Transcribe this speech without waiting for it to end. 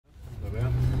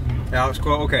Já,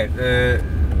 sko, ok.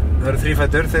 Það eru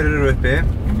þrífætur, þeir eru uppi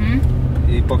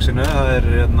í bóksinu. Það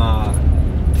eru hérna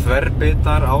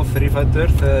þverbitar á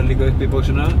þrífætur, þeir eru líka uppi í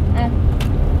bóksinu. Ég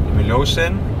er með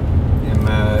ljósin, ég er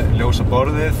með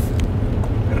ljósaborðið,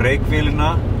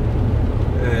 reykvélina,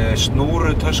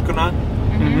 snúrutöskuna.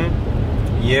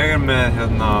 Ég er með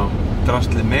hérna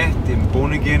draslið mitt, ég er með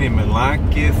búninginn, ég er með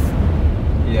lakið,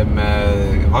 ég er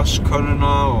með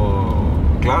vaskkönnuna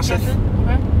og glasið.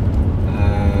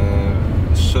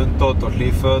 Sundót og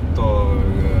hlíföt og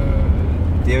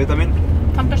D-vitamin.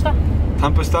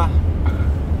 Tannbursta.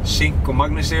 Sink og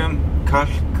magnesium,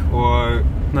 kalk og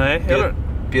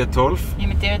B12. Ég er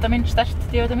með D-vitamin, sterkt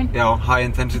D-vitamin. Já, high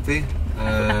intensity.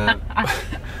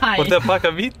 Þú ert að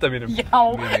pakka vítamínum? Já,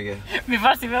 mjög mikið. Mér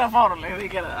fannst ég vera fáruleg þegar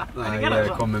ég gerði það. Nei,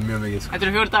 ég kom með mjög mikið, sko. Þetta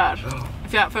eru 4 dagar,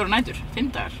 4 nætur,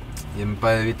 5 dagar. Ég er með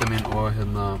bæði vítamín og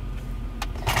hérna,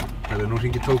 nú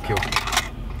hringir Tókjó.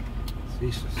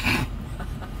 Jesus.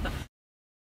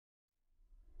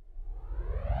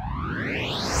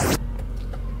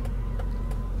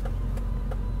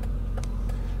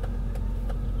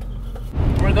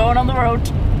 We're going on the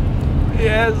road.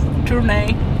 Yes,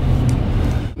 Tournée.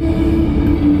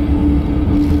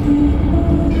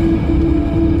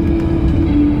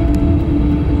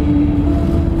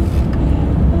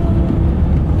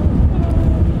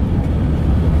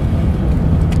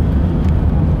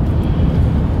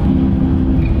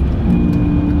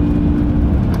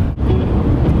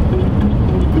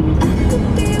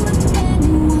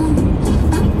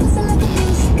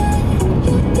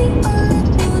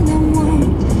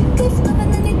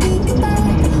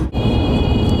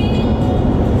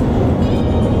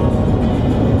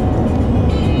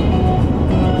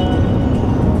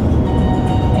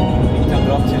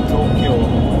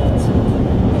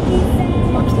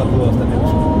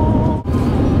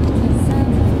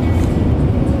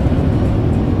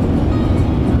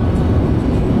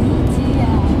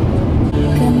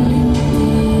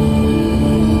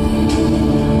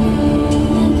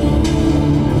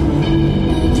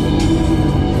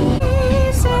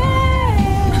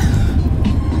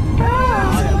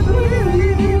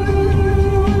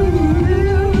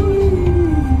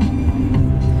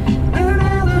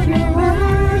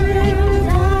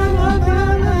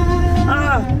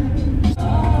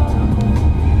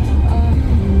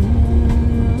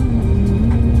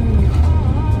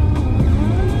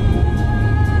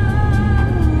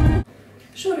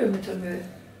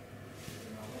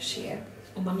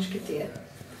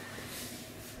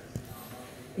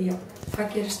 Já,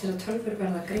 hvað gerist þegar tölvur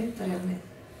verða greindar hjá mig?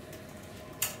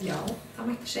 Já, það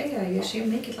mætti segja að ég sé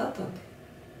mikill aðdáandi.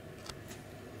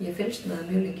 Ég fylgst með það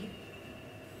mjög lengi.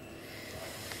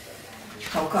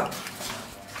 Hákon.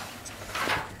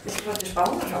 Viltu fara til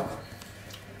Spánar, Hákon?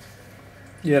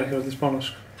 Ég er ekki að til Spánar,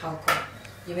 sko. Hákon,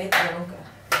 ég veit að ég langar það.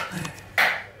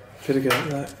 Fyrirgefðu,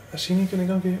 það er sýningin í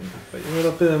gangi. Ég verð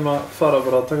að biðja að fara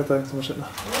bara að taka það einhvern tíma seinna.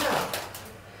 Já.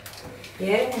 Ég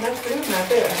er ekki með flug með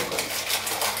að biðja, Hákon.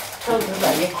 Taldu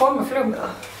það, ég kom með flug með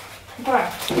það. Bara.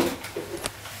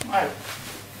 Nei.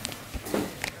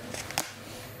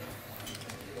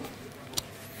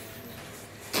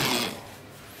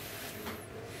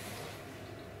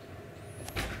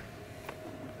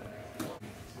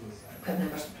 Hvernig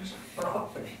varstu að pressa? Bara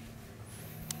opni.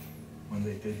 When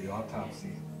they did the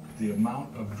autopsy, the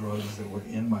amount of drugs that were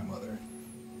in my mother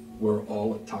were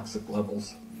all at toxic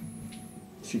levels.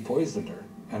 She poisoned her,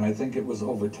 and I think it was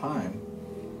over time,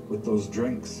 with those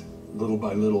drinks, little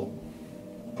by little,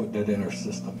 put that in her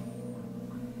system.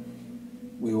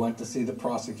 We went to see the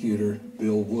prosecutor,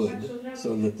 Bill Wood,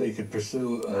 so that they could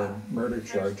pursue a murder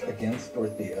charge against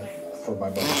Dorothea for my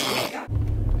mother's death.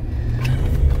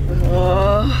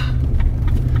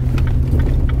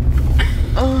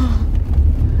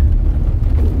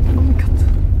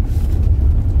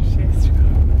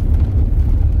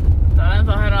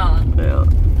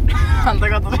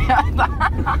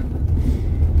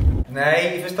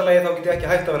 Nei, í fyrsta lagi þá get ég ekki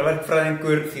hægt að vera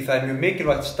verkfræðingur því það er mjög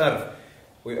mikilvægt starf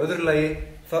og í öðru lagi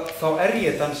þá er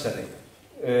ég dansari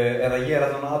eða ég er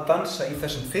allavega að dansa í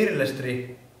þessum fyrirlestri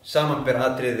samanber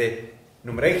atriði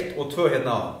nr. 1 og 2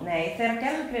 hérna á. Nei, þegar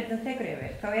gervigreindin tekur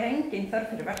yfir, þá er engin þörf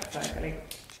fyrir verkfræðinga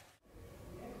lengur.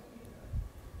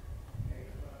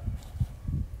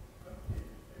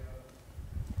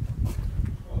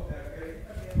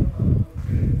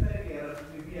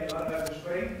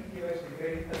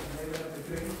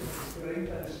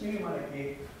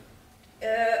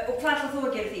 Og hvað ætlað þú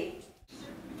að gera því?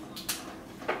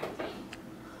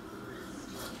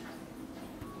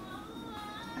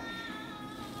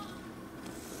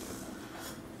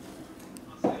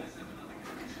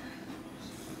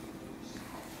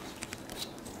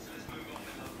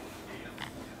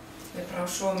 á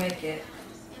svo mikið.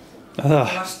 Það?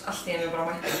 Þú varst allt í einu bara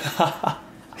mættur.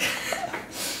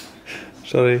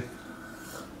 Sorry.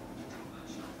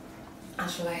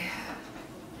 Allt í lagi.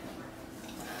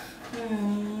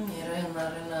 Ég er að reyna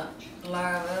að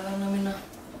laga veðurviðvörunina mína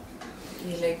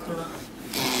í leikhópuna.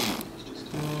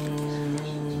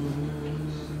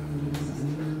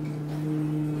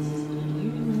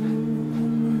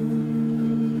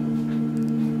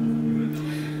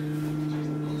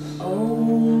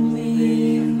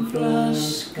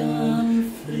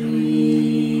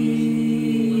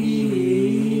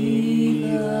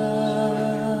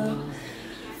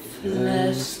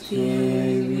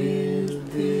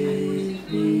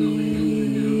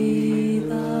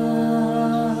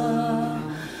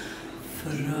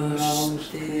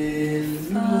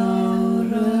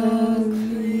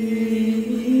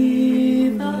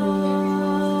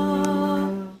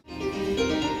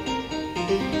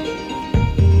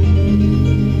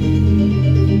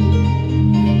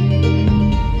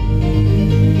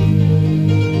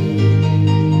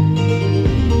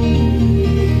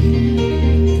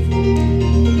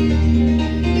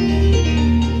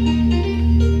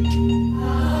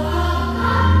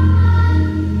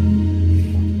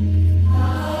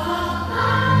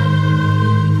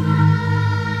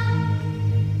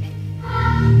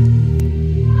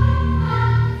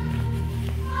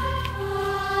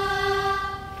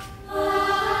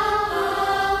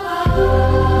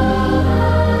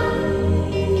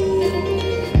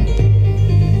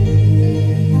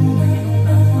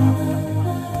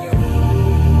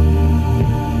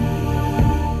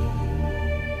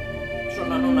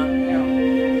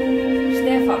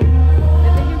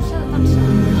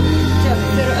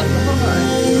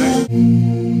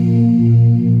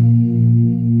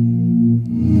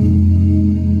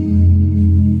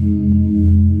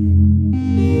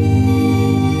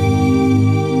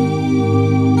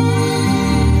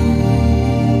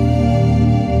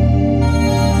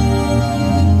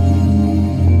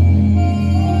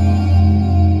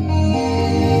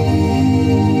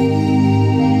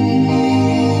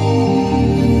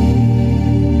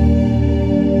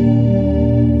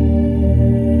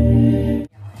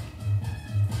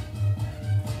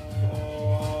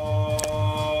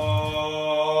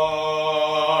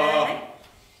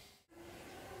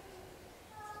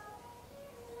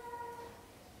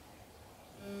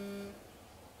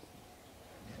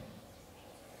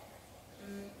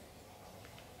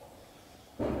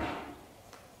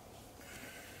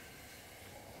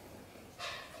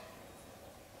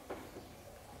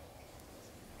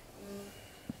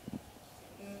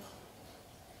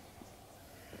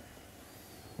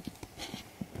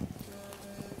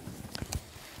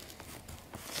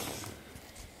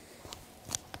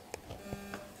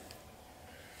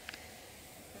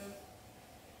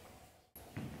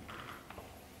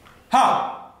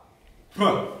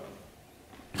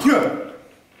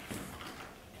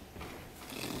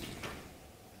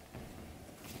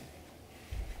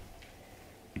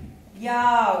 Já!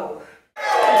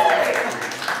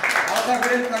 Takk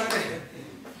fyrir.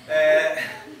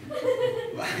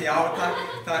 Já,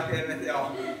 takk, einmitt, já.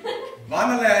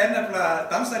 Vanalega er nefnilega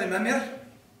dansari með mér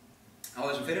á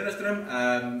þessum fyrirlesturum.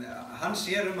 Hann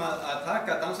sér að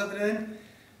taka dansatriðin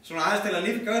svona aðeins til að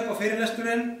lífga upp á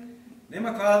fyrirlesturinn, nema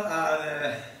hvað að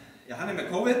hann með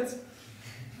COVID,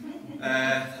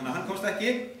 þannig að hann komst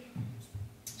ekki,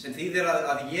 sem þýðir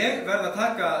að ég verð að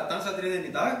taka dansatriðin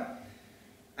í dag.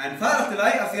 En það er allt í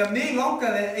lagi af því að mig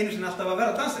langaði einu sinni alltaf að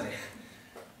vera dansari.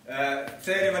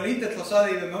 Þegar ég var lítill þá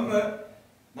sagði ég við mömmu,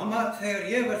 mamma, þegar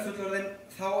ég verð fullorðinn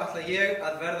þá ætla ég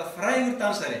að verða frægur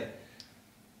dansari.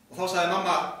 Og þá sagði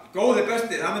mamma, góði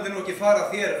besti, það myndi nú ekki fara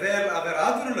þér vel að vera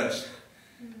atvinnulaus.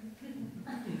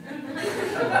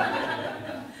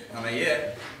 Þannig að ég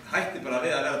hætti bara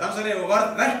við að vera dansari og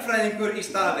varð verkfræðingur í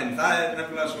staðinn. Það er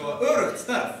nefnilega svo öruggt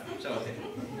starf, sjáðu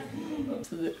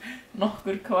til.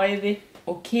 Nokkur kvæði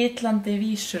og kitlandi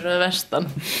vísur að vestan.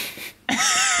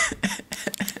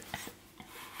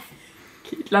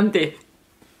 Kitlandi.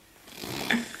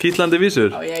 Kitlandi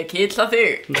vísur? Já, ég kitla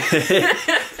þig. Nei.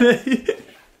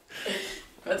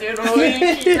 Hvað er nú í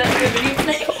kitlandi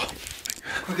vísur?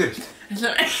 Hvað gerist?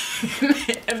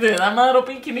 Það er maður á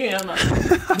bikini hérna.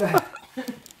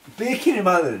 Bikini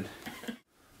maðurinn?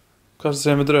 Hvað er það að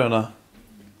segja með draugana?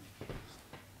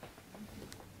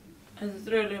 Þetta er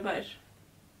draugalega bær.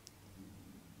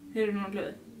 Þeir eru núna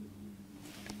hljóði.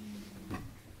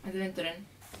 Þetta er vindurinn.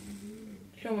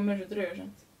 Hljóma mér svo draugur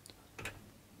samt.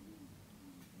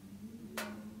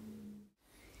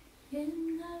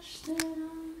 Innast að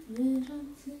vera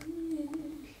til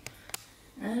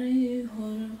ég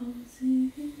horf á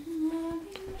þig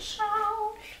mín sál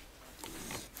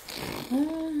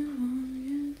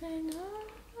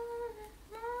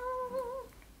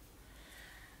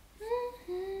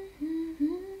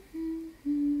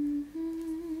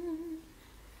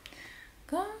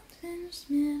gott finnst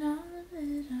mér að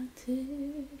vera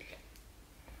til.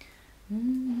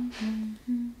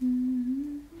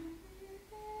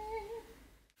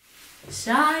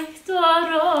 Sætt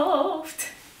var oft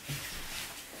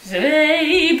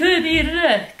sveipuð í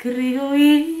rökkri og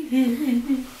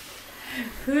yfir.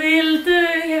 Hvíldu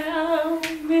hjá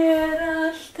mér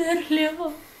allt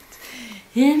hljótt,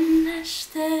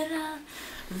 innest að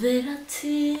vera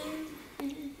til.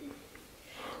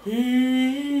 Já!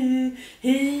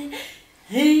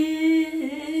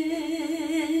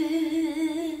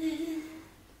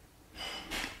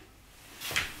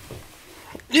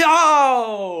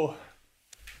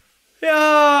 Já!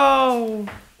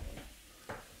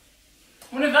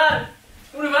 Hún er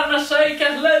farin að sækja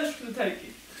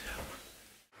hleðslutæki.